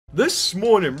This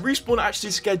morning, Respawn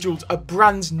actually scheduled a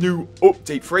brand new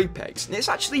update for Apex, and it's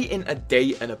actually in a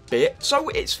day and a bit, so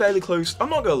it's fairly close. I'm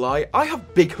not gonna lie, I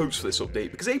have big hopes for this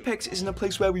update, because Apex is in a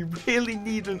place where we really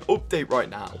need an update right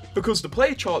now, because the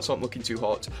player charts aren't looking too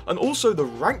hot, and also the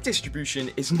rank distribution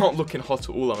is not looking hot at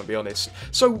all, I'm gonna be honest.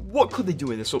 So what could they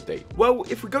do in this update? Well,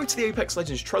 if we go to the Apex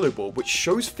Legends Trello board, which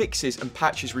shows fixes and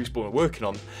patches Respawn are working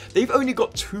on, they've only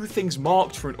got 2 things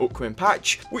marked for an upcoming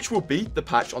patch, which will be the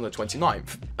patch on the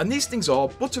 29th. And these things are,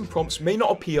 button prompts may not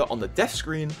appear on the death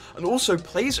screen, and also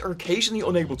players are occasionally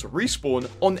unable to respawn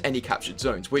on any captured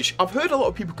zones, which I've heard a lot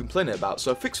of people complaining about,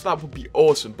 so a fix for that would be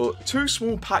awesome, but 2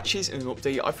 small patches in an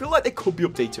update, I feel like they could be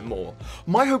updated more.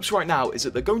 My hopes right now is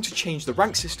that they're going to change the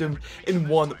rank system in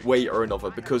one way or another,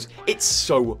 because it's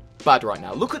so bad right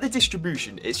now. Look at the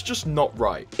distribution, it's just not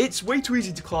right. It's way too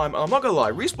easy to climb, and I'm not gonna lie,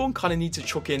 Respawn kind of need to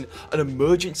chuck in an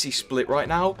emergency split right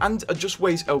now and adjust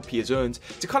ways LP is earned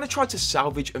to kind of try to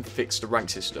salvage and fix the rank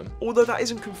system. Although that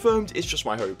isn't confirmed, it's just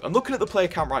my hope. And looking at the player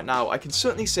count right now, I can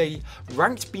certainly say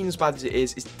ranked being as bad as it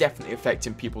is definitely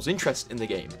affecting people's interest in the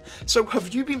game. So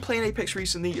have you been playing Apex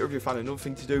recently, or have you found another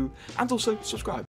thing to do? And also subscribe.